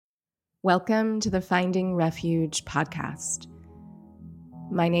Welcome to the Finding Refuge podcast.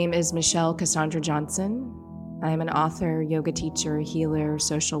 My name is Michelle Cassandra Johnson. I am an author, yoga teacher, healer,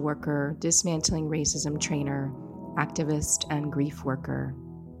 social worker, dismantling racism trainer, activist, and grief worker.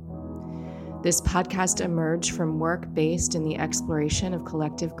 This podcast emerged from work based in the exploration of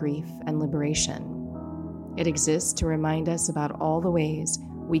collective grief and liberation. It exists to remind us about all the ways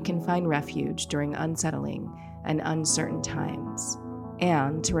we can find refuge during unsettling and uncertain times,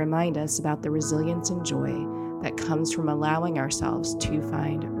 and to remind us about the resilience and joy that comes from allowing ourselves to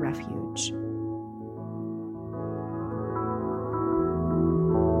find refuge.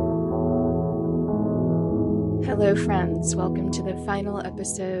 Hello, friends. Welcome to the final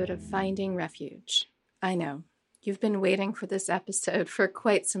episode of Finding Refuge. I know, you've been waiting for this episode for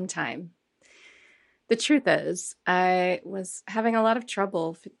quite some time. The truth is, I was having a lot of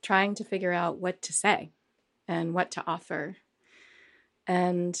trouble trying to figure out what to say and what to offer.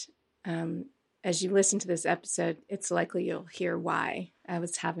 And as you listen to this episode, it's likely you'll hear why I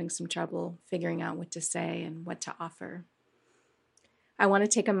was having some trouble figuring out what to say and what to offer. I want to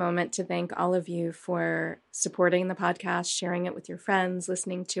take a moment to thank all of you for supporting the podcast, sharing it with your friends,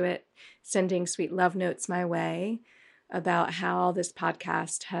 listening to it, sending sweet love notes my way about how this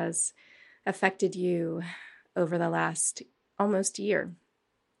podcast has affected you over the last almost year.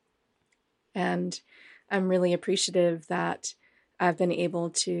 And I'm really appreciative that I've been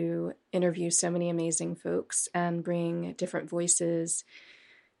able to interview so many amazing folks and bring different voices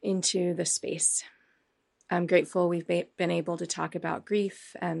into the space. I'm grateful we've been able to talk about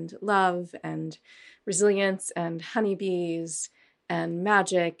grief and love and resilience and honeybees and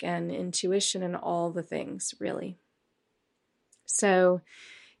magic and intuition and all the things, really. So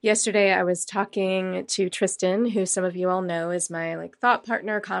yesterday I was talking to Tristan, who some of you all know is my thought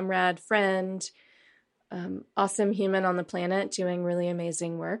partner, comrade, friend, awesome human on the planet doing really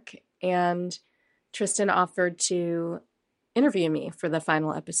amazing work. And Tristan offered to interview me for the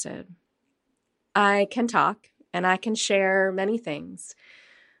final episode. I can talk and I can share many things,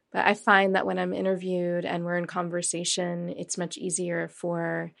 but I find that when I'm interviewed and we're in conversation, it's much easier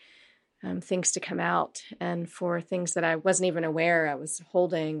for things to come out and for things that I wasn't even aware I was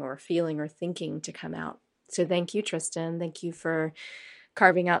holding or feeling or thinking to come out. So thank you, Tristan. Thank you for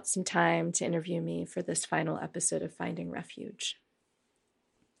carving out some time to interview me for this final episode of Finding Refuge.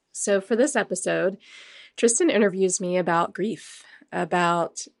 So for this episode, Tristan interviews me about grief,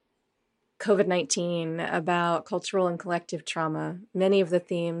 about COVID-19, about cultural and collective trauma, many of the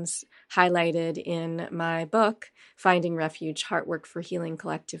themes highlighted in my book, Finding Refuge, Heart Work for Healing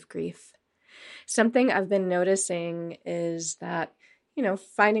Collective Grief. Something I've been noticing is that,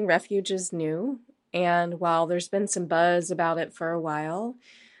 finding refuge is new. And while there's been some buzz about it for a while,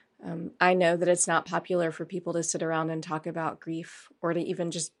 I know that it's not popular for people to sit around and talk about grief or to even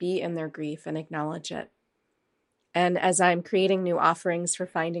just be in their grief and acknowledge it. And as I'm creating new offerings for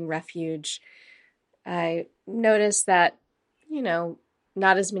Finding Refuge, I notice that,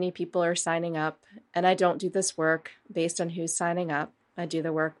 not as many people are signing up. And I don't do this work based on who's signing up. I do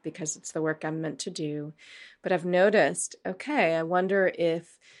the work because it's the work I'm meant to do. But I've noticed, I wonder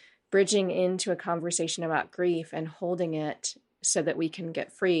if bridging into a conversation about grief and holding it so that we can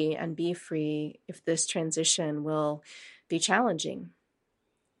get free and be free, if this transition will be challenging.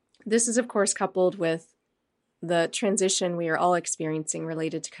 This is, of course, coupled with the transition we are all experiencing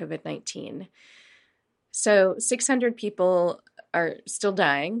related to COVID-19. So 600 people are still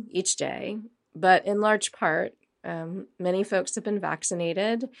dying each day, but in large part, many folks have been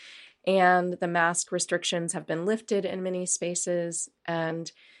vaccinated and the mask restrictions have been lifted in many spaces,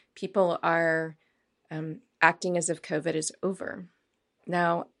 and people are acting as if COVID is over.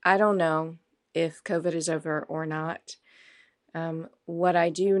 Now, I don't know if COVID is over or not. What I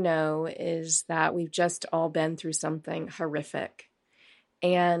do know is that we've just all been through something horrific.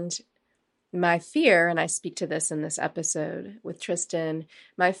 And my fear, and I speak to this in this episode with Tristan,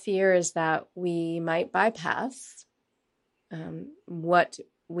 my fear is that we might bypass what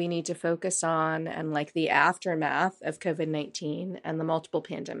we need to focus on and the aftermath of COVID-19 and the multiple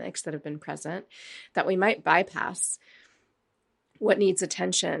pandemics that have been present, that we might bypass what needs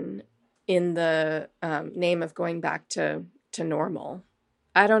attention in the name of going back to normal.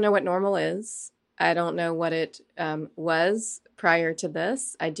 I don't know what normal is. I don't know what it was prior to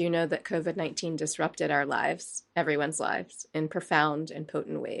this. I do know that COVID-19 disrupted our lives, everyone's lives, in profound and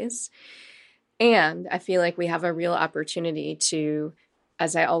potent ways. And I feel like we have a real opportunity to,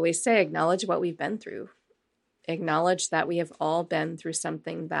 as I always say, acknowledge what we've been through. Acknowledge that we have all been through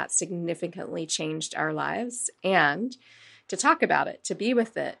something that significantly changed our lives, and to talk about it, to be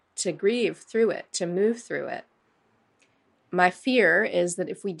with it, to grieve through it, to move through it. my fear is that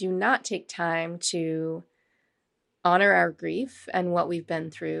if we do not take time to honor our grief and what we've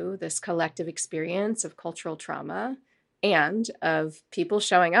been through, this collective experience of cultural trauma and of people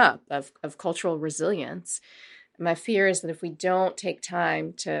showing up, of cultural resilience, my fear is that if we don't take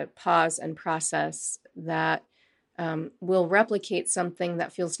time to pause and process that, we'll replicate something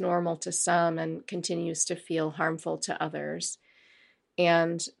that feels normal to some and continues to feel harmful to others.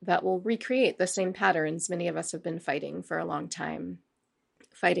 And that will recreate the same patterns many of us have been fighting for a long time,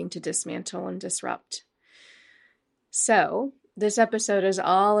 fighting to dismantle and disrupt. So this episode is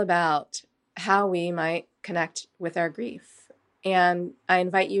all about how we might connect with our grief. And I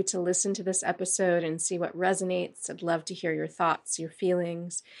invite you to listen to this episode and see what resonates. I'd love to hear your thoughts, your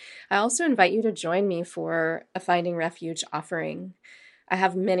feelings. I also invite you to join me for a Finding Refuge offering. I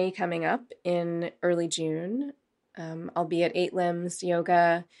have many coming up in early June. I'll be at 8 Limbs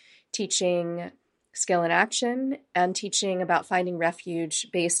Yoga teaching Skill in Action and teaching about finding refuge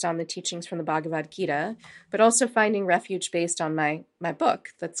based on the teachings from the Bhagavad Gita, but also finding refuge based on my book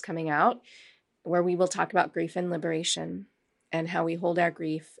that's coming out, where we will talk about grief and liberation and how we hold our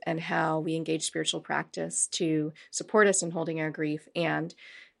grief and how we engage spiritual practice to support us in holding our grief and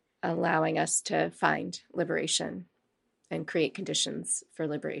allowing us to find liberation and create conditions for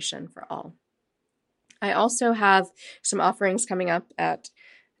liberation for all. I also have some offerings coming up at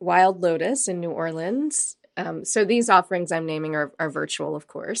Wild Lotus in New Orleans. So these offerings I'm naming are virtual, of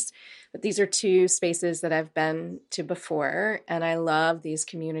course, but these are 2 spaces that I've been to before, and I love these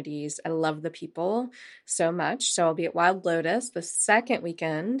communities. I love the people so much. So I'll be at Wild Lotus the second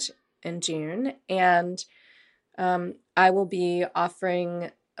weekend in June, and I will be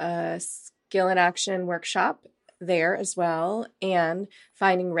offering a Skill in Action workshop there as well, and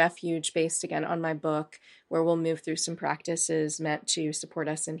finding refuge based again on my book, where we'll move through some practices meant to support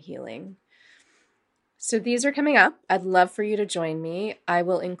us in healing. So these are coming up. I'd love for you to join me. I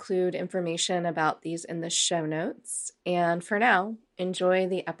will include information about these in the show notes. And for now, enjoy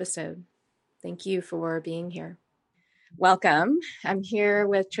the episode. Thank you for being here. Welcome. I'm here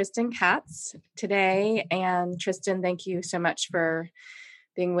with Tristan Katz today. And Tristan, thank you so much for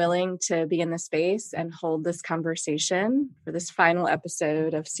being willing to be in the space and hold this conversation for this final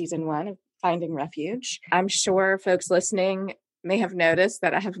episode of season 1 of Finding Refuge. I'm sure folks listening may have noticed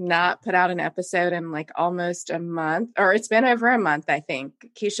that I have not put out an episode in like almost a month, or it's been over a month, I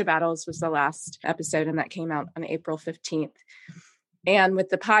think. Keisha Battles was the last episode, and that came out on April 15th. And with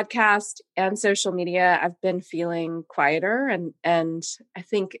the podcast and social media, I've been feeling quieter, and I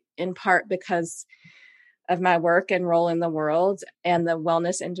think in part because of my work and role in the world and the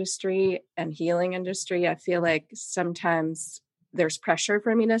wellness industry and healing industry, I feel like sometimes there's pressure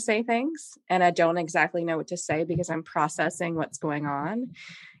for me to say things, and I don't exactly know what to say because I'm processing what's going on,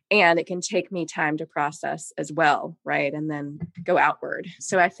 and it can take me time to process as well, right? And then go outward.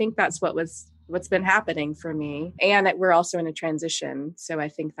 So I think that's what's been happening for me, and we're also in a transition, so I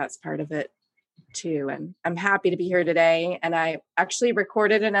think that's part of it too. And I'm happy to be here today. And I actually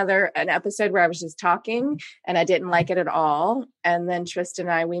recorded an episode where I was just talking and I didn't like it at all. And then Tristan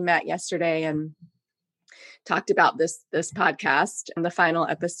and I, we met yesterday and talked about this podcast and the final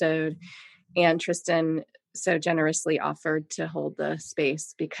episode. And Tristan so generously offered to hold the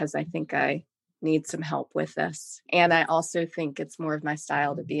space because I think I need some help with this. And I also think it's more of my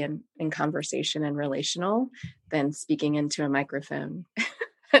style to be in conversation and relational than speaking into a microphone.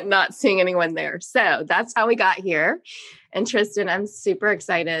 Not seeing anyone there. So that's how we got here. And Tristan, I'm super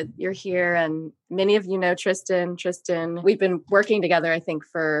excited you're here. And many of you know Tristan. Tristan, we've been working together, I think,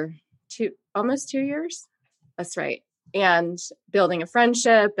 for almost 2 years. That's right. And building a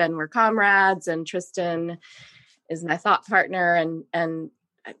friendship, and we're comrades. And Tristan is my thought partner and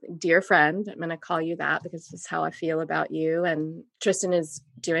dear friend. I'm going to call you that because this is how I feel about you. And Tristan is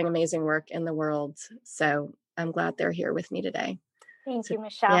doing amazing work in the world. So I'm glad they're here with me today. Thank you,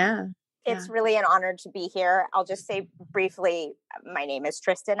 Michelle. Yeah. It's really an honor to be here. I'll just say briefly, my name is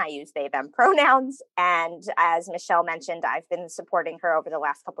Tristan. I use they, them pronouns. And as Michelle mentioned, I've been supporting her over the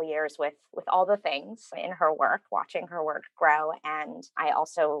last couple of years with all the things in her work, watching her work grow. And I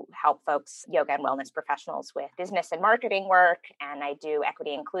also help folks, yoga and wellness professionals, with business and marketing work. And I do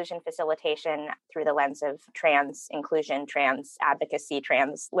equity inclusion facilitation through the lens of trans inclusion, trans advocacy,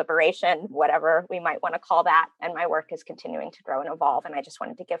 trans liberation, whatever we might want to call that. And my work is continuing to grow and evolve. And I just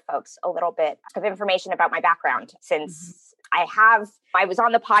wanted to give folks a little bit of information about my background, since I was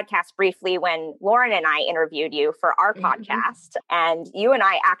on the podcast briefly when Lauren and I interviewed you for our podcast. And you and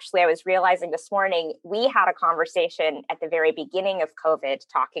I was realizing this morning, we had a conversation at the very beginning of COVID,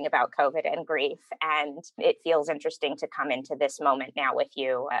 talking about COVID and grief. And it feels interesting to come into this moment now with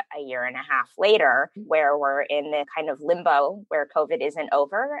you a year and a half later, where we're in the kind of limbo where COVID isn't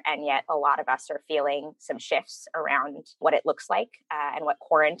over. And yet a lot of us are feeling some shifts around what it looks like and what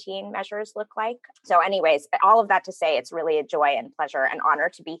quarantine measures look like. So anyways, all of that to say, it's really a joy and pleasure and honor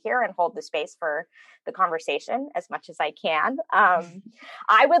to be here and hold the space for the conversation as much as I can.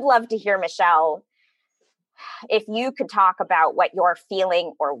 I would love to hear, Michelle, if you could talk about what you're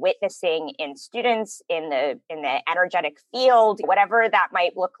feeling or witnessing in students in the energetic field, whatever that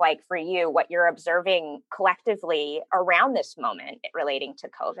might look like for you, what you're observing collectively around this moment relating to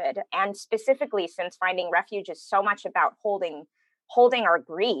COVID. And specifically, since Finding Refuge is so much about holding our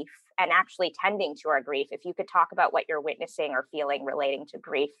grief and actually tending to our grief, if you could talk about what you're witnessing or feeling relating to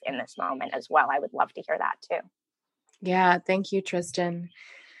grief in this moment as well, I would love to hear that too. Yeah, thank you, Tristan.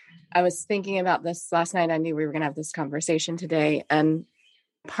 I was thinking about this last night. I knew we were going to have this conversation today. And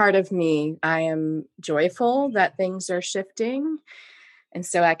part of me, I am joyful that things are shifting. And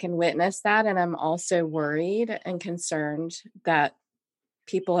so I can witness that. And I'm also worried and concerned that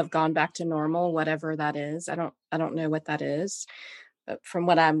people have gone back to normal, whatever that is. I don't know what that is. But from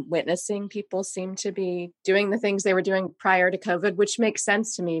what I'm witnessing, people seem to be doing the things they were doing prior to COVID, which makes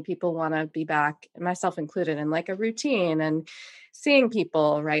sense to me. People want to be back, myself included, in like a routine and seeing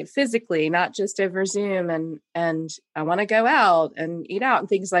people, right, physically, not just over Zoom. And I want to go out and eat out and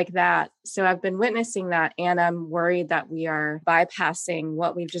things like that. So I've been witnessing that, and I'm worried that we are bypassing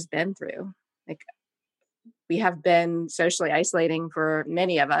what we've just been through. Like, we have been socially isolating for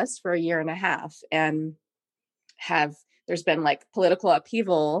many of us for a year and a half, and there's been like political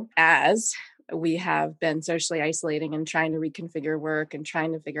upheaval as we have been socially isolating and trying to reconfigure work and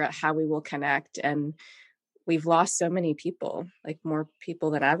trying to figure out how we will connect. And we've lost so many people, like more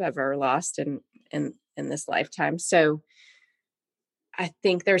people than I've ever lost in this lifetime. So I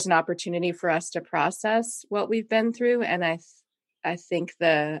think there's an opportunity for us to process what we've been through. And I think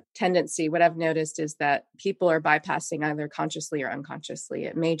the tendency, what I've noticed, is that people are bypassing either consciously or unconsciously.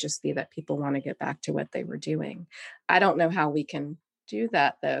 It may just be that people want to get back to what they were doing. I don't know how we can do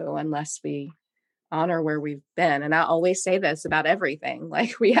that, though, unless we honor where we've been. And I always say this about everything.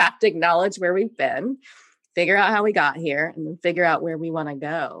 Like, we have to acknowledge where we've been, figure out how we got here, and then figure out where we want to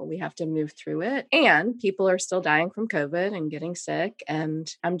go. We have to move through it. And people are still dying from COVID and getting sick.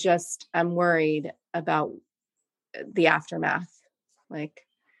 And I'm worried about the aftermath.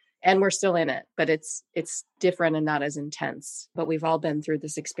 And we're still in it, but it's different and not as intense. But we've all been through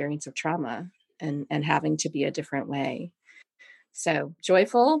this experience of trauma and having to be a different way. So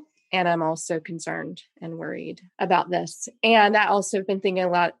joyful. And I'm also concerned and worried about this. And I also have been thinking a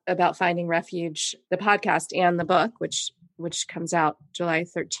lot about Finding Refuge, the podcast and the book, which comes out July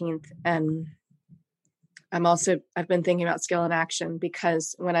 13th. And I've been thinking about Skill in Action,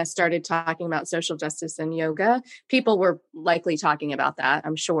 because when I started talking about social justice and yoga, people were likely talking about that.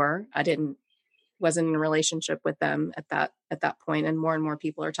 I'm sure wasn't in a relationship with them at that point. And more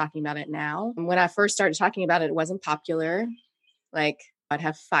people are talking about it now. And when I first started talking about it, it wasn't popular. Like, I'd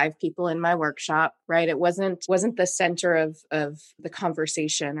have 5 people in my workshop, right? It wasn't the center of the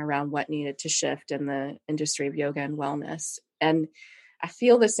conversation around what needed to shift in the industry of yoga and wellness. And I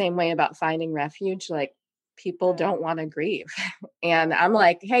feel the same way about Finding Refuge. Like, people don't want to grieve. And I'm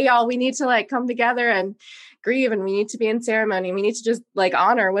like, hey, y'all, we need to like come together and grieve, and we need to be in ceremony. We need to just like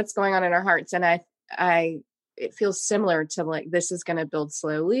honor what's going on in our hearts. And it feels similar to like, this is going to build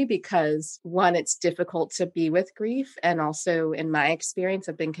slowly, because one, it's difficult to be with grief. And also, in my experience,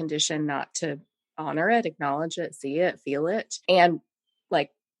 I've been conditioned not to honor it, acknowledge it, see it, feel it. And like,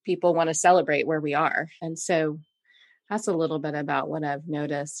 people want to celebrate where we are. And so that's a little bit about what I've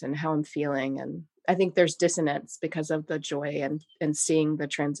noticed and how I'm feeling. And I think there's dissonance because of the joy and seeing the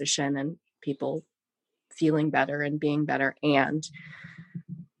transition and people feeling better and being better. And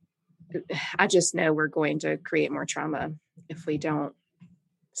I just know we're going to create more trauma if we don't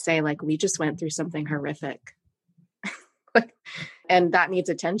say, like, we just went through something horrific. And that needs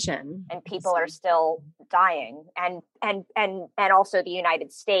attention. And people are still dying. And also the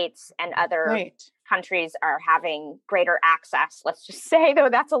United States and other countries are having greater access, let's just say, though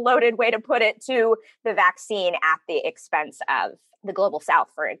that's a loaded way to put it, to the vaccine at the expense of the global South,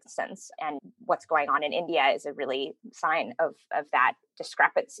 for instance. And what's going on in India is a really sign of that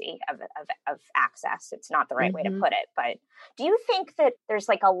discrepancy of access. It's not the right way to put it. But do you think that there's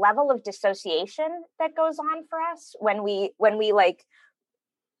like a level of dissociation that goes on for us when we like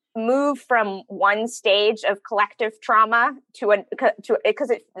move from one stage of collective trauma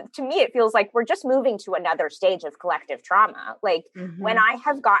because to me it feels like we're just moving to another stage of collective trauma. Like when I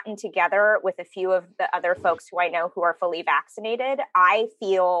have gotten together with a few of the other folks who I know who are fully vaccinated, I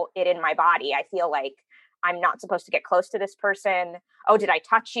feel it in my body. I feel like I'm not supposed to get close to this person. Oh, did I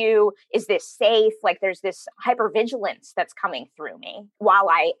touch you? Is this safe? Like there's this hypervigilance that's coming through me while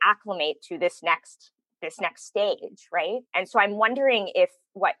I acclimate to this next stage, right? And so I'm wondering if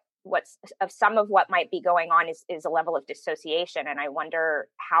what's of some of what might be going on is a level of dissociation. And I wonder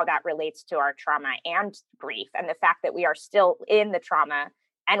how that relates to our trauma and grief, and the fact that we are still in the trauma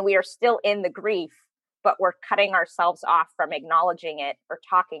and we are still in the grief, but we're cutting ourselves off from acknowledging it or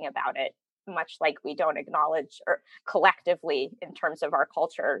talking about it, much like we don't acknowledge or collectively in terms of our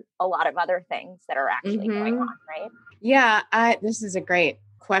culture a lot of other things that are actually going on, right? Yeah, this is a great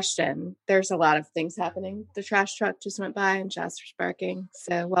question. There's a lot of things happening. The trash truck just went by and Jasper's barking.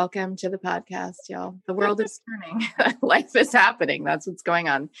 So welcome to the podcast, y'all. The world is turning. Life is happening. That's what's going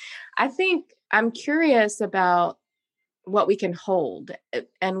on. I think I'm curious about what we can hold.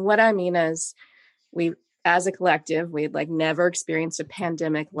 And what I mean is we, as a collective, we'd like never experienced a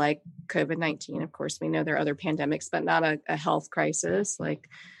pandemic like COVID-19. Of course, we know there are other pandemics, but not a health crisis like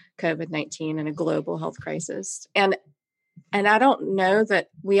COVID-19 and a global health crisis. And I don't know that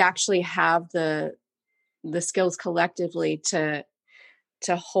we actually have the skills collectively to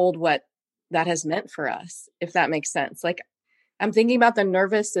hold what that has meant for us, if that makes sense. Like I'm thinking about the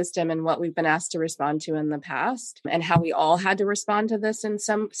nervous system and what we've been asked to respond to in the past and how we all had to respond to this in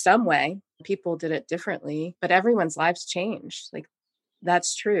some way. People did it differently, but everyone's lives changed. Like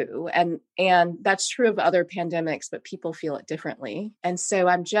that's true. And that's true of other pandemics, but people feel it differently. And so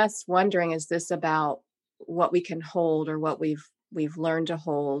I'm just wondering, is this about what we can hold or what we've learned to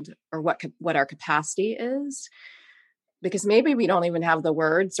hold or what our capacity is? Because maybe we don't even have the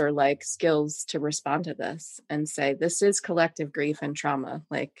words or like skills to respond to this and say, this is collective grief and trauma.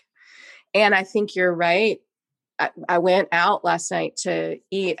 Like, and I think you're right. I went out last night to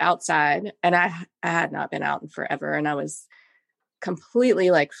eat outside and I had not been out in forever. And I was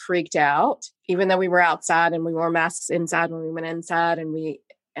completely like freaked out, even though we were outside and we wore masks inside when we went inside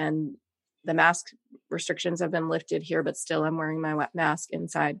and the mask restrictions have been lifted here, but still I'm wearing my mask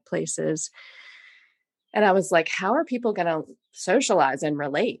inside places. And I was like, how are people going to socialize and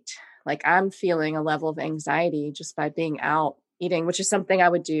relate? Like I'm feeling a level of anxiety just by being out eating, which is something I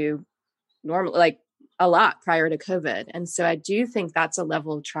would do normally, like a lot prior to COVID. And so I do think that's a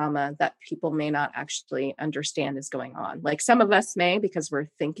level of trauma that people may not actually understand is going on. Like some of us may, because we're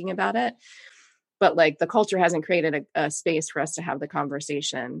thinking about it, but like the culture hasn't created a space for us to have the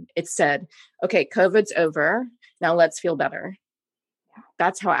conversation. It said, okay, COVID's over. Now let's feel better.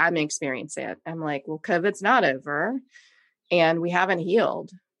 That's how I'm experiencing it. I'm like, well, COVID's not over and we haven't healed.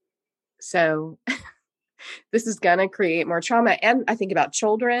 So this is going to create more trauma. And I think about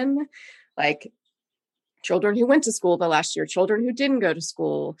children, like children who went to school the last year, children who didn't go to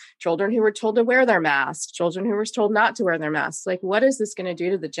school, children who were told to wear their masks, children who were told not to wear their masks. Like, what is this going to do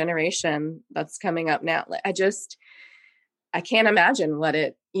to the generation that's coming up now? I can't imagine what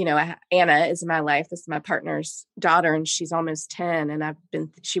it, Anna is in my life. This is my partner's daughter and she's almost 10. And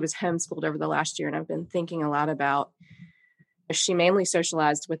she was homeschooled over the last year. And I've been thinking a lot about, she mainly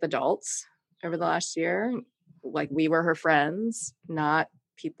socialized with adults over the last year. Like we were her friends, not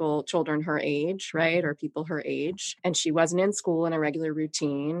children her age, right? Or people her age. And she wasn't in school in a regular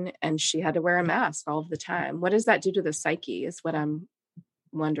routine and she had to wear a mask all of the time. What does that do to the psyche is what I'm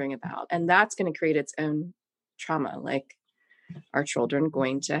wondering about. And that's going to create its own trauma. Like, are children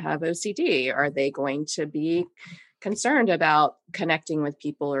going to have OCD? Are they going to be concerned about connecting with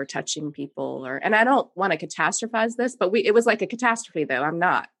people or touching people? And I don't want to catastrophize this, but it was like a catastrophe though. I'm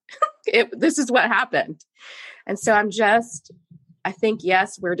not. This is what happened. And so I think,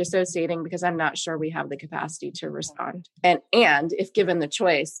 yes, we're dissociating because I'm not sure we have the capacity to respond. And if given the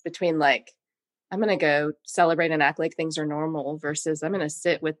choice between like, I'm going to go celebrate and act like things are normal versus I'm going to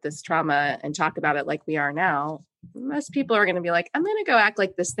sit with this trauma and talk about it like we are now, most people are going to be like, I'm going to go act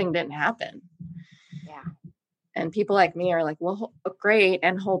like this thing didn't happen. Yeah. And people like me are like, well, great.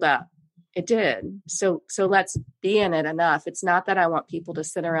 And hold up. It did. So let's be in it enough. It's not that I want people to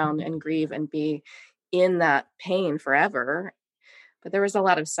sit around and grieve and be in that pain forever, but there was a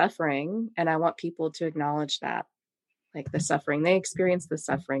lot of suffering. And I want people to acknowledge that. Like the suffering they experienced, the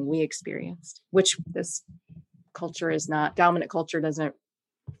suffering we experienced, which this culture is not, dominant culture doesn't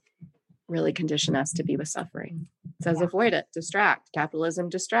really condition us to be with suffering. It says avoid it, distract, capitalism,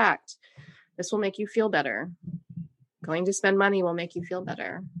 distract. This will make you feel better. Going to spend money will make you feel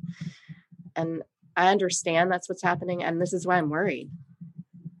better. And I understand that's what's happening. And this is why I'm worried.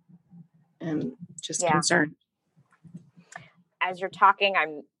 am just Yeah. concerned. As you're talking,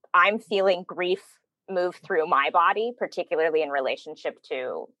 I'm feeling grief move through my body, particularly in relationship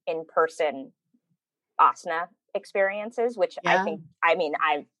to in-person asana experiences, which Yeah.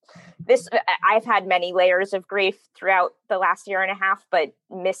 I've had many layers of grief throughout the last year and a half, but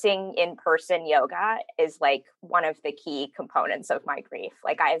missing in-person yoga is like one of the key components of my grief.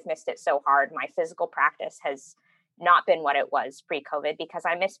 Like, I've missed it so hard. My physical practice has not been what it was pre-COVID because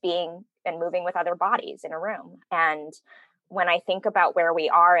I miss being and moving with other bodies in a room. And when I think about where we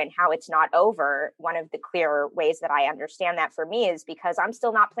are and how it's not over, one of the clear ways that I understand that for me is because I'm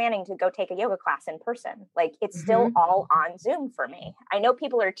still not planning to go take a yoga class in person. Like, it's still all on Zoom for me. I know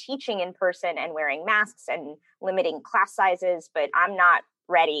people are teaching in person and wearing masks and limiting class sizes, but I'm not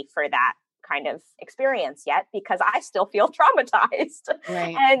ready for that kind of experience yet because I still feel traumatized.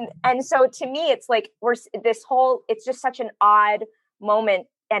 Right. And so to me, it's like it's just such an odd moment,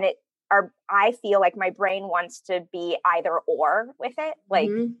 and I feel like my brain wants to be either or with it. Like,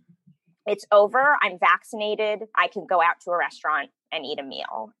 it's over, I'm vaccinated, I can go out to a restaurant and eat a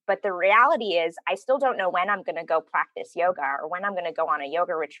meal. But the reality is, I still don't know when I'm going to go practice yoga, or when I'm going to go on a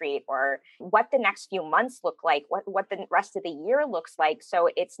yoga retreat, or what the next few months look like, what the rest of the year looks like. So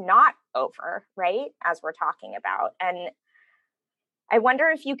it's not over, right? As we're talking about. And I wonder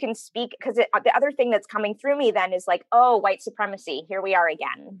if you can speak, because the other thing that's coming through me then is like, oh, white supremacy, here we are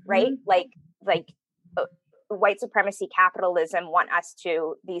again, right? Like white supremacy, capitalism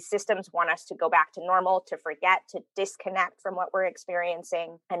these systems want us to go back to normal, to forget, to disconnect from what we're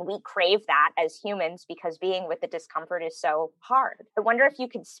experiencing. And we crave that as humans because being with the discomfort is so hard. I wonder if you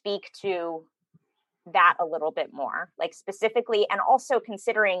could speak to that a little bit more, like specifically, and also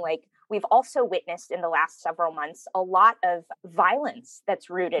considering like we've also witnessed in the last several months a lot of violence that's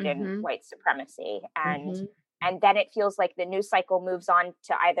rooted in white supremacy, and then it feels like the news cycle moves on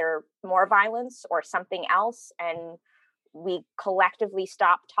to either more violence or something else, and we collectively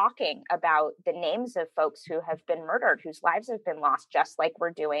stop talking about the names of folks who have been murdered, whose lives have been lost, just like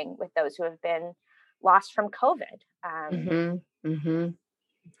we're doing with those who have been lost from COVID.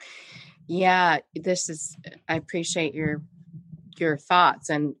 Yeah, I appreciate your thoughts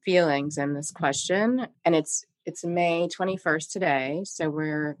and feelings in this question. And it's May 21st today. So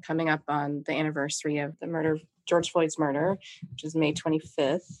we're coming up on the anniversary of George Floyd's murder, which is May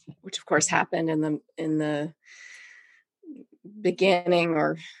 25th, which of course happened in the beginning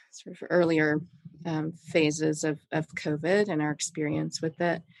or sort of earlier phases of COVID and our experience with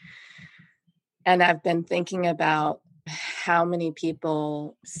it. And I've been thinking about how many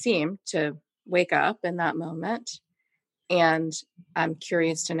people seem to wake up in that moment. And I'm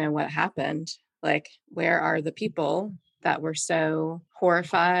curious to know what happened. Like, where are the people that were so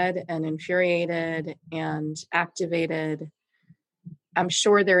horrified and infuriated and activated? I'm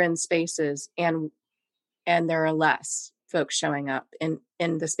sure they're in spaces, and there are less folks showing up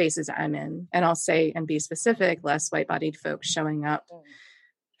in the spaces I'm in. And I'll say, and be specific, less white-bodied folks showing up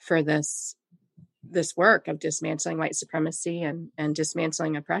for this work of dismantling white supremacy and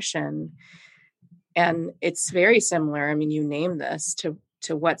dismantling oppression. And it's very similar. I mean, you name this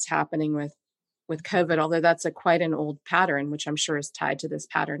to what's happening with COVID, although that's quite an old pattern, which I'm sure is tied to this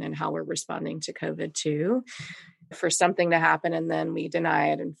pattern and how we're responding to COVID too. For something to happen and then we deny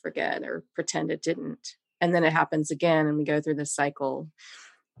it and forget or pretend it didn't. And then it happens again and we go through this cycle.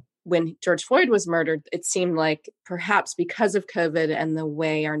 When George Floyd was murdered, it seemed like perhaps because of COVID and the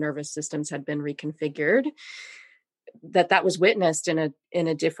way our nervous systems had been reconfigured, that was witnessed in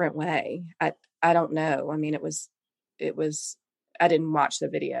a different way. I don't know. I mean, it was, I didn't watch the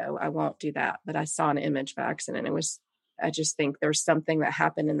video. I won't do that, but I saw an image by accident. I just think there's something that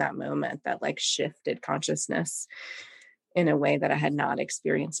happened in that moment that like shifted consciousness in a way that I had not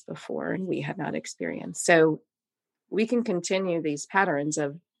experienced before and we had not experienced. So we can continue these patterns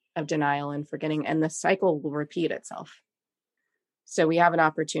of denial and forgetting, and the cycle will repeat itself. So we have an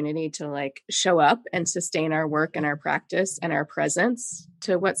opportunity to like show up and sustain our work and our practice and our presence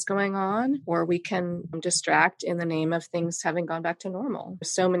to what's going on, or we can distract in the name of things having gone back to normal.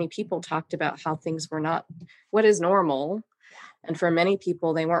 So many people talked about how things were not what is normal. And for many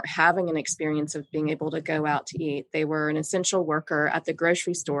people, they weren't having an experience of being able to go out to eat. They were an essential worker at the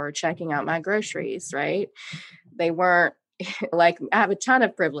grocery store checking out my groceries, right? They weren't like, I have a ton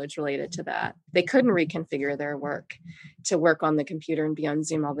of privilege related to that. They couldn't reconfigure their work to work on the computer and be on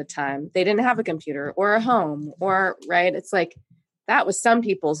Zoom all the time. They didn't have a computer or a home right. It's like, that was some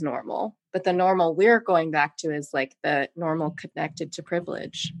people's normal, but the normal we're going back to is like the normal connected to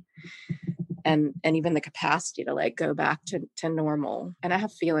privilege and even the capacity to like go back to normal. And I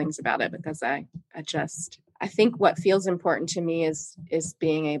have feelings about it because I I think what feels important to me is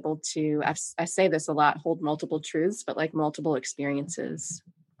being able to, I say this a lot, hold multiple truths, but like multiple experiences.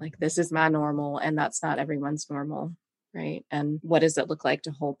 Like this is my normal and that's not everyone's normal, right? And what does it look like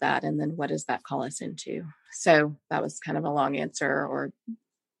to hold that? And then what does that call us into? So that was kind of a long answer.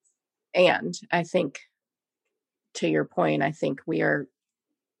 And I think to your point, I think we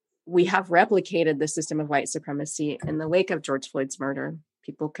have replicated the system of white supremacy in the wake of George Floyd's murder.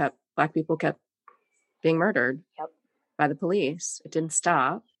 Black people kept being murdered by the police. It didn't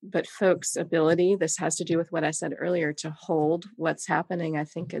stop. But folks' ability, this has to do with what I said earlier, to hold what's happening, I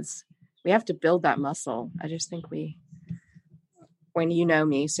think we have to build that muscle. I just think when you know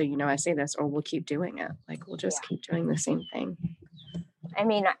me, so you know I say this, or we'll keep doing it. Like we'll just keep doing the same thing. I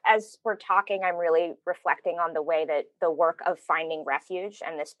mean, as we're talking, I'm really reflecting on the way that the work of Finding Refuge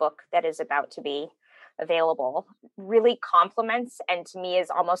and this book that is about to be available really complements, and to me is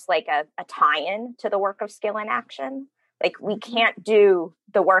almost like a tie-in to the work of Skill in Action. Like we can't do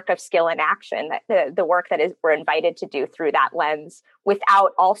the work of Skill in Action, that the work that we're invited to do through that lens,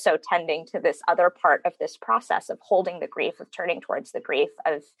 without also tending to this other part of this process of holding the grief, of turning towards the grief,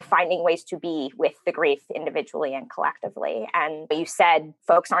 of finding ways to be with the grief individually and collectively. And you said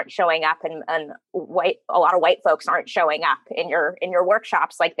folks aren't showing up, and a lot of white folks aren't showing up in your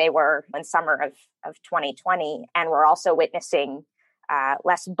workshops like they were in summer of 2020. And we're also witnessing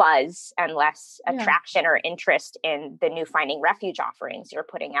less buzz and less attraction or interest in the new Finding Refuge offerings you're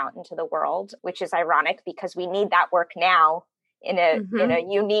putting out into the world, which is ironic because we need that work now in a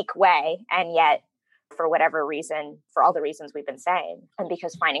unique way. And yet, for whatever reason, for all the reasons we've been saying, and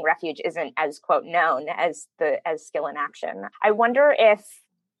because Finding Refuge isn't as, quote, known as Skill in Action, I wonder if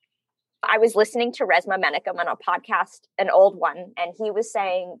I was listening to Resmaa Menakem on a podcast, an old one, and he was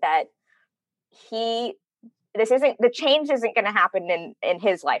saying that the change isn't going to happen in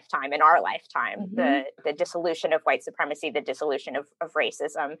his lifetime, in our lifetime. The dissolution of white supremacy, the dissolution of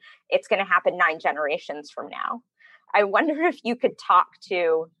racism, it's going to happen 9 generations from now. I wonder if you could talk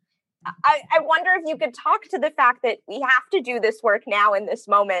to the fact that we have to do this work now in this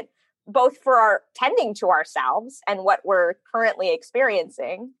moment, both for our tending to ourselves and what we're currently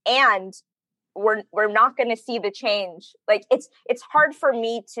experiencing, and we're not going to see the change. Like it's hard for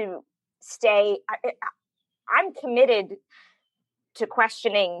me to stay. I'm committed to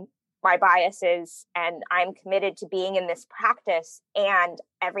questioning my biases, and I'm committed to being in this practice. And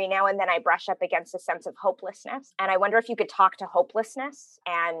every now and then I brush up against a sense of hopelessness. And I wonder if you could talk to hopelessness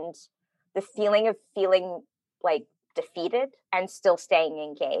and the feeling of feeling like defeated and still staying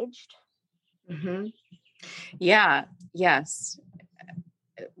engaged. Mm-hmm. Yeah. Yes.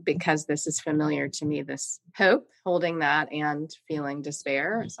 Because this is familiar to me, this hope, holding that, and feeling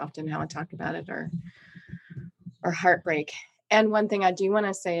despair is often how I talk about it, or heartbreak. And one thing I do want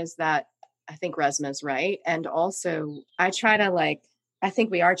to say is that I think Resmaa's right. And also I try to I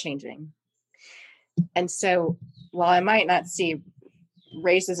think we are changing. And so while I might not see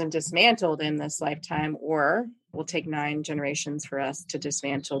racism dismantled in this lifetime, or will take 9 generations for us to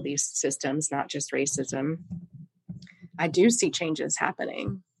dismantle these systems, not just racism, I do see changes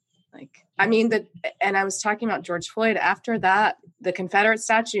happening. And I was talking about George Floyd. After that, the Confederate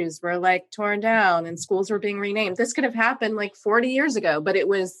statues were torn down and schools were being renamed. This could have happened 40 years ago, but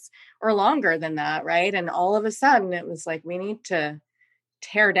or longer than that, right? And all of a sudden it was we need to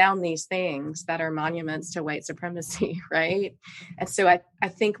tear down these things that are monuments to white supremacy, right? And so I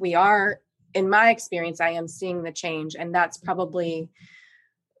think we are, in my experience, I am seeing the change. And that's probably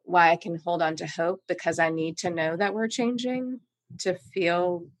why I can hold on to hope, because I need to know that we're changing to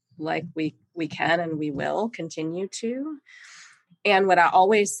feel like we can and we will continue to. And what I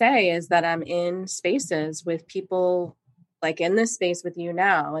always say is that I'm in spaces with people, like in this space with you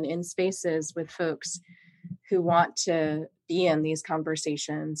now, and in spaces with folks who want to be in these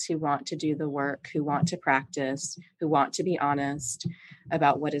conversations, who want to do the work, who want to practice, who want to be honest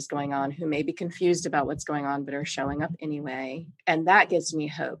about what is going on, who may be confused about what's going on, but are showing up anyway. And that gives me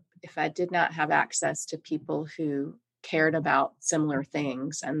hope. If I did not have access to people who cared about similar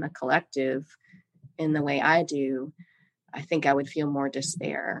things and the collective in the way I do, I think I would feel more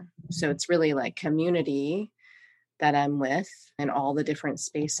despair. So it's really community that I'm with in all the different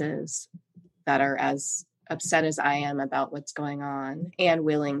spaces that are as upset as I am about what's going on and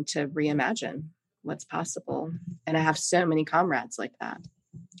willing to reimagine what's possible. And I have so many comrades like that.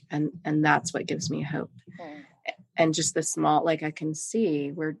 And that's what gives me hope. Mm. And just the small, I can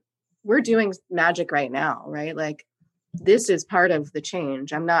see we're doing magic right now, right? This is part of the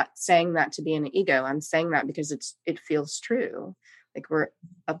change. I'm not saying that to be an ego. I'm saying that because it feels true. We're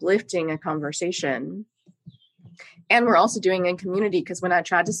uplifting a conversation And we're also doing in community, because when I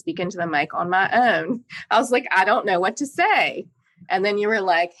tried to speak into the mic on my own, I was like, I don't know what to say. And then you were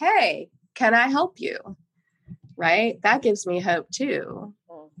like, hey, can I help you? Right? That gives me hope too.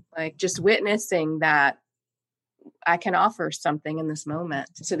 Like just witnessing that I can offer something in this moment.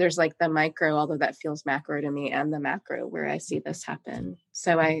 So there's like the micro, although that feels macro to me, and the macro where I see this happen.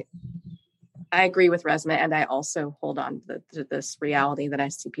 So I agree with Resmaa, and I also hold on to this reality that I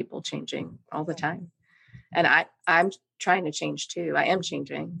see people changing all the time. And I'm trying to change too. I am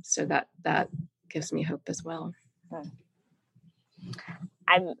changing. So that gives me hope as well.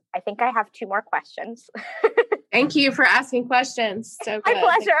 I think I have 2 more questions. Thank you for asking questions. So good. My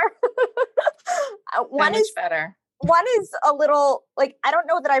pleasure. One is better. One is a little like, I don't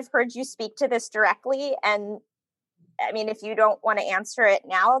know that I've heard you speak to this directly. And I mean, if you don't want to answer it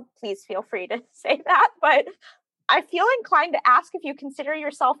now, please feel free to say that. But I feel inclined to ask if you consider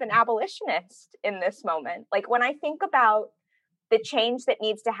yourself an abolitionist in this moment. Like when I think about the change that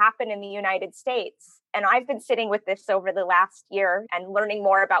needs to happen in the United States, and I've been sitting with this over the last year and learning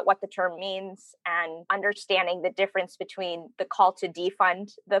more about what the term means and understanding the difference between the call to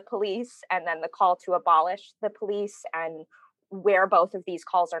defund the police and then the call to abolish the police, and where both of these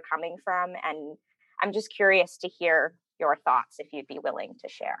calls are coming from. And I'm just curious to hear your thoughts, if you'd be willing to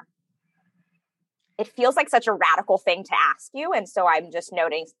share. It feels like such a radical thing to ask you. And so I'm just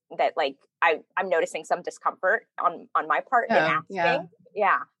noting that, like, I'm noticing some discomfort on my part in asking.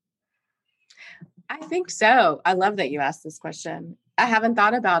 Yeah. I think so. I love that you asked this question. I haven't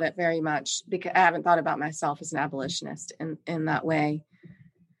thought about it very much, because I haven't thought about myself as an abolitionist in that way.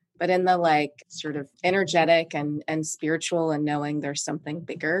 But in the like sort of energetic and spiritual, and knowing there's something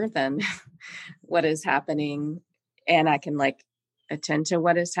bigger than what is happening, and I can like attend to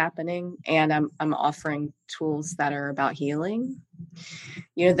what is happening, and I'm offering tools that are about healing.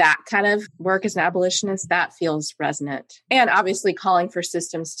 You know, that kind of work as an abolitionist, that feels resonant. And obviously calling for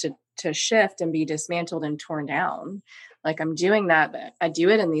systems to shift and be dismantled and torn down. Like I'm doing that, but I do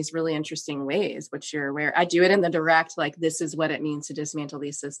it in these really interesting ways, which you're aware. I do it in the direct, like, this is what it means to dismantle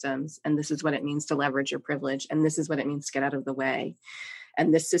these systems. And this is what it means to leverage your privilege. And this is what it means to get out of the way.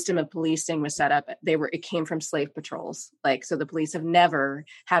 And this system of policing was set up. It came from slave patrols. Like, so the police have never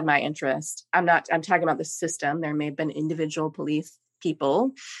had my interest. I'm talking about the system. There may have been individual police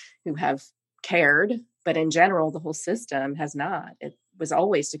people who have cared, but in general, the whole system has not. It was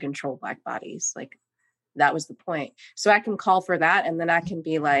always to control Black bodies. Like, that was the point. So I can call for that. And then I can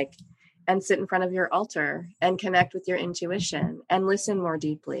be like, and sit in front of your altar and connect with your intuition and listen more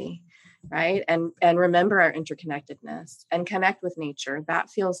deeply. Right. And remember our interconnectedness and connect with nature. That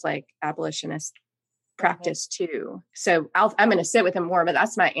feels like abolitionist practice too. So I'm going to sit with him more, but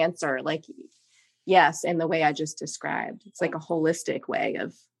that's my answer. Like, yes. In the way I just described, it's like a holistic way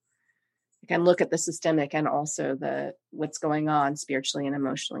of, you can look at the systemic and also what's going on spiritually and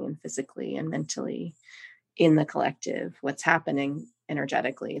emotionally and physically and mentally in the collective, what's happening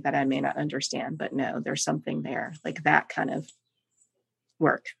energetically that I may not understand, but no, there's something there, like that kind of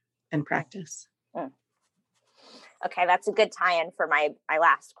work and practice. Okay, that's a good tie-in for my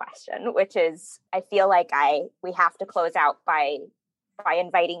last question, which is, I feel like we have to close out by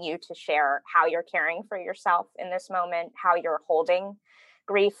inviting you to share how you're caring for yourself in this moment, how you're holding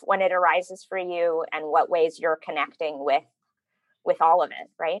grief when it arises for you, and what ways you're connecting with all of it,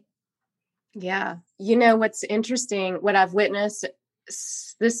 right? Yeah. You know, what's interesting, what I've witnessed,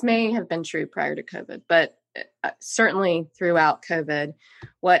 this may have been true prior to COVID, but certainly throughout COVID,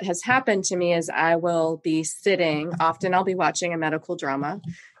 what has happened to me is I will be sitting, often I'll be watching a medical drama,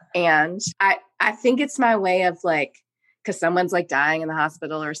 and I think it's my way of like, because someone's like dying in the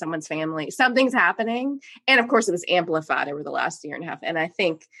hospital or someone's family, something's happening. And of course it was amplified over the last year and a half. And I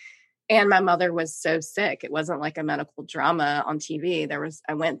think, and my mother was so sick. It wasn't like a medical drama on TV.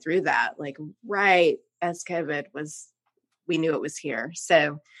 I went through that like right as COVID we knew it was here.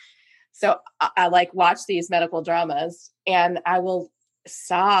 So I like watch these medical dramas and I will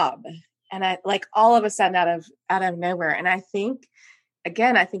sob, and I like all of a sudden out of nowhere. And I think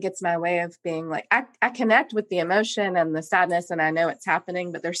it's my way of being like, I connect with the emotion and the sadness, and I know it's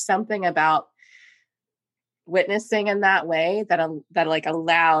happening, but there's something about witnessing in that way that like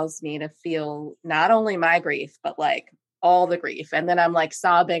allows me to feel not only my grief, but like all the grief. And then I'm like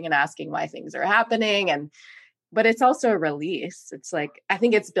sobbing and asking why things are happening. But it's also a release. It's like, I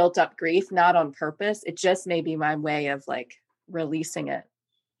think it's built up grief, not on purpose. It just may be my way of like releasing it.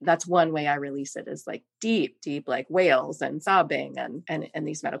 That's one way I release it, is like deep, like wails and sobbing, and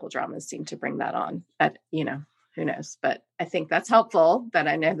these medical dramas seem to bring that on. But, you know, who knows? But I think that's helpful that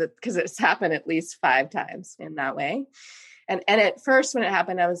I know that, because it's happened at least 5 times in that way. And at first when it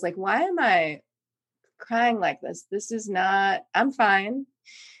happened, I was like, why am I crying like this. This is not, I'm fine.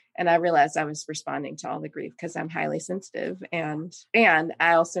 And I realized I was responding to all the grief because I'm highly sensitive. And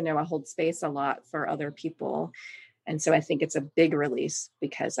I also know I hold space a lot for other people. And so I think it's a big release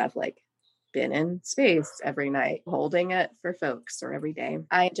because I've like been in space every night, holding it for folks, or every day.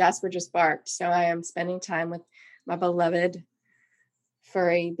 Jasper just barked. So I am spending time with my beloved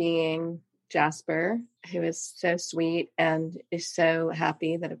furry being, Jasper, who is so sweet and is so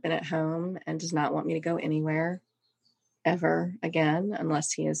happy that I've been at home and does not want me to go anywhere ever again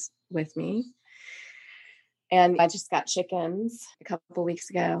unless he is with me. And I just got chickens a couple weeks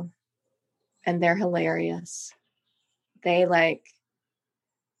ago, and they're hilarious. They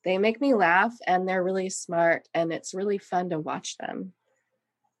make me laugh, and they're really smart, and it's really fun to watch them.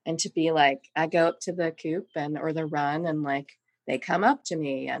 And to be like, I go up to the coop or the run, and like they come up to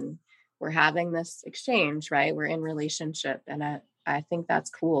me and we're having this exchange, right? We're in relationship. And I think that's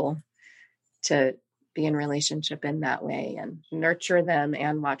cool to be in relationship in that way and nurture them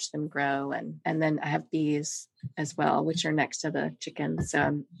and watch them grow. And then I have bees as well, which are next to the chickens. So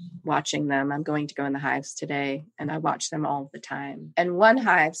I'm watching them. I'm going to go in the hives today, and I watch them all the time. And one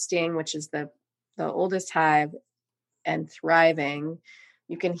hive, Sting, which is the oldest hive and thriving,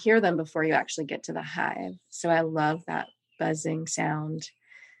 you can hear them before you actually get to the hive. So I love that buzzing sound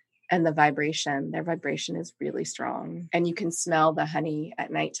and the vibration. Their vibration is really strong, and you can smell the honey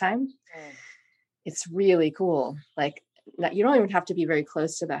at nighttime. It's really cool. Like, you don't even have to be very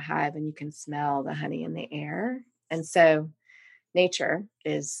close to the hive, and you can smell the honey in the air. And so nature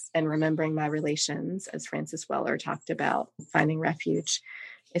is, and remembering my relations, as Francis Weller talked about, finding refuge,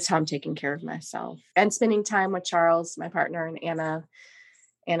 is how I'm taking care of myself. And spending time with Charles, my partner, and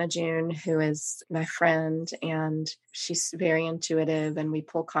Anna June, who is my friend, and she's very intuitive, and we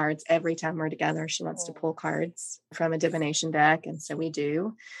pull cards every time we're together. She wants to pull cards from a divination deck. And so we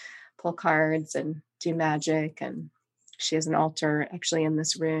do pull cards and do magic. And she has an altar actually in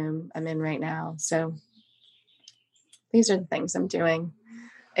this room I'm in right now. So these are the things I'm doing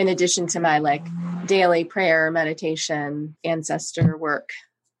in addition to my like daily prayer, meditation, ancestor work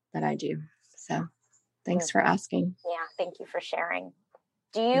that I do. So thanks for asking. Yeah, thank you for sharing.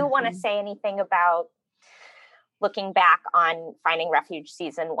 Do you want to say anything about looking back on Finding Refuge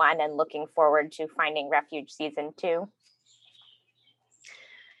season 1 and looking forward to Finding Refuge season 2?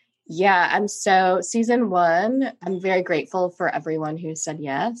 Yeah, season 1, I'm very grateful for everyone who said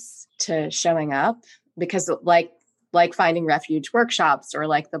yes to showing up, because like Finding Refuge workshops or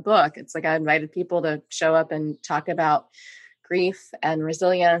like the book, it's like I invited people to show up and talk about grief and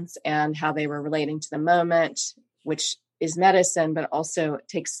resilience and how they were relating to the moment, which is medicine, but also it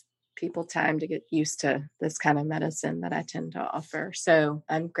takes people time to get used to this kind of medicine that I tend to offer. So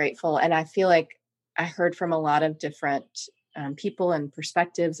I'm grateful. And I feel like I heard from a lot of different people and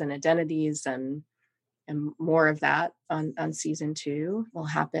perspectives and identities, and more of that on season 2 will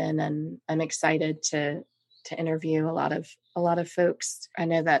happen. And I'm excited to interview a lot of folks. I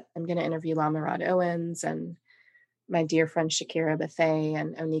know that I'm going to interview Lama Rod Owens and my dear friend Shakira Bethay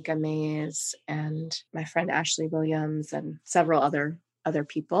and Onika Mays and my friend Ashley Williams and several other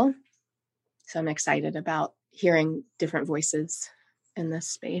people. So I'm excited about hearing different voices in this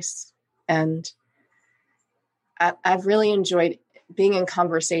space. And I've really enjoyed being in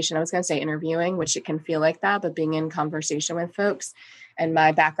conversation. I was going to say interviewing, which it can feel like that, but being in conversation with folks. And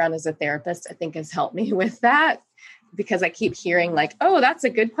my background as a therapist, I think, has helped me with that, because I keep hearing like, oh, that's a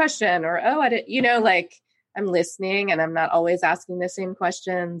good question. Or, oh, I didn't, like I'm listening and I'm not always asking the same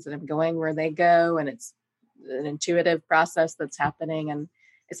questions, and I'm going where they go. And it's an intuitive process that's happening. And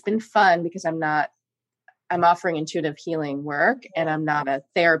it's been fun because I'm offering intuitive healing work, and I'm not a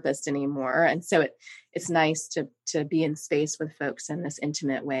therapist anymore. And so it's nice to be in space with folks in this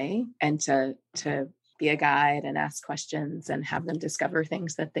intimate way, and to be a guide and ask questions and have them discover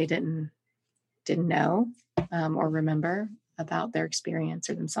things that they didn't know or remember about their experience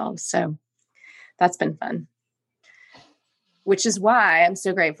or themselves. So that's been fun, which is why I'm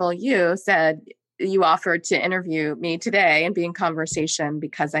so grateful you said you offered to interview me today and be in conversation,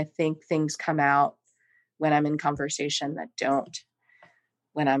 because I think things come out when I'm in conversation that don't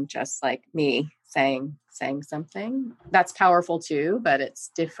when I'm just like me saying something. That's powerful too, but it's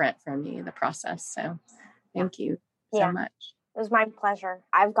different for me, the process. So thank you so much. It was my pleasure.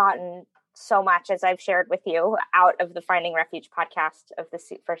 I've gotten so much, as I've shared with you, out of the Finding Refuge podcast of the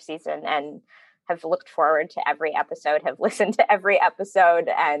first season, and have looked forward to every episode, have listened to every episode.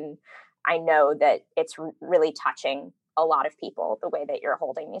 And I know that it's really touching a lot of people, the way that you're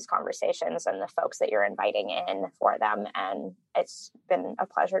holding these conversations and the folks that you're inviting in for them. And it's been a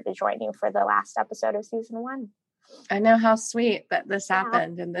pleasure to join you for the last episode of season 1. I know, how sweet that this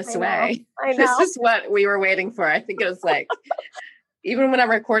happened in this way. I know. This is what we were waiting for. I think it was like, even when I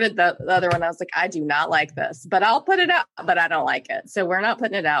recorded the other one, I was like, I do not like this, but I'll put it out, but I don't like it. So we're not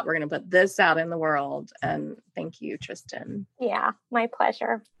putting it out. We're going to put this out in the world. And thank you, Tristan. Yeah, my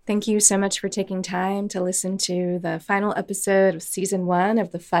pleasure. Thank you so much for taking time to listen to the final episode of season 1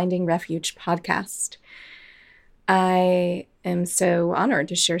 of the Finding Refuge podcast. I am so honored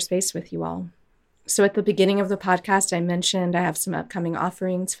to share space with you all. So at the beginning of the podcast, I mentioned I have some upcoming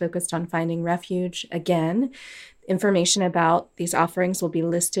offerings focused on finding refuge. Again, information about these offerings will be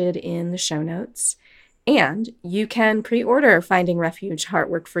listed in the show notes. And you can pre-order Finding Refuge,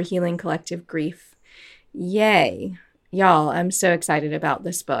 Heartwork for Healing Collective Grief. Yay. Y'all, I'm so excited about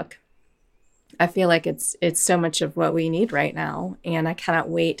this book. I feel like it's so much of what we need right now, and I cannot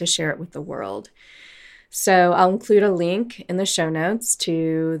wait to share it with the world. So I'll include a link in the show notes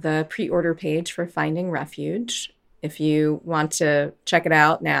to the pre-order page for Finding Refuge. If you want to check it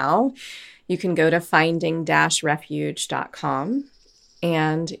out now, you can go to finding-refuge.com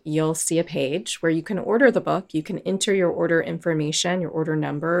and you'll see a page where you can order the book. You can enter your order information, your order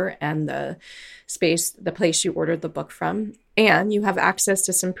number, and the place you ordered the book from. And you have access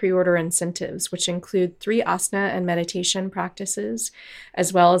to some pre-order incentives, which include 3 asana and meditation practices,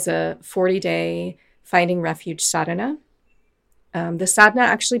 as well as a 40-day Finding Refuge sadhana. The sadhana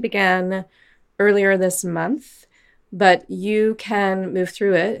actually began earlier this month, but you can move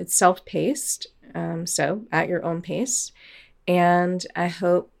through it. It's self-paced, so at your own pace. And I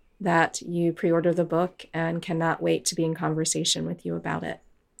hope that you pre-order the book and cannot wait to be in conversation with you about it.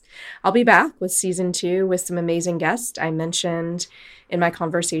 I'll be back with season 2 with some amazing guests. I mentioned in my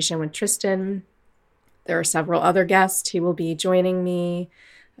conversation with Tristan, there are several other guests who will be joining me.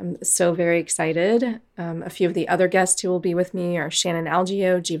 I'm so very excited. A few of the other guests who will be with me are Shannon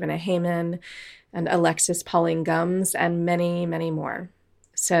Algeo, Jivana Heyman, and Alexis Pauline Gums, and many, many more.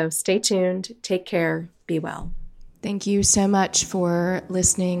 So stay tuned, take care, be well. Thank you so much for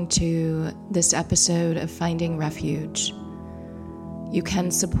listening to this episode of Finding Refuge. You can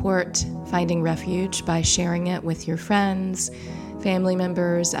support Finding Refuge by sharing it with your friends, family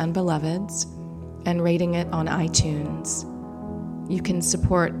members, and beloveds, and rating it on iTunes. You can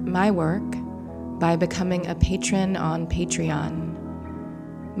support my work by becoming a patron on Patreon.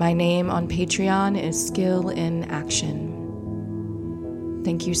 My name on Patreon is Skill in Action.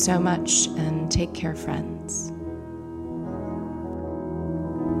 Thank you so much, and take care, friends.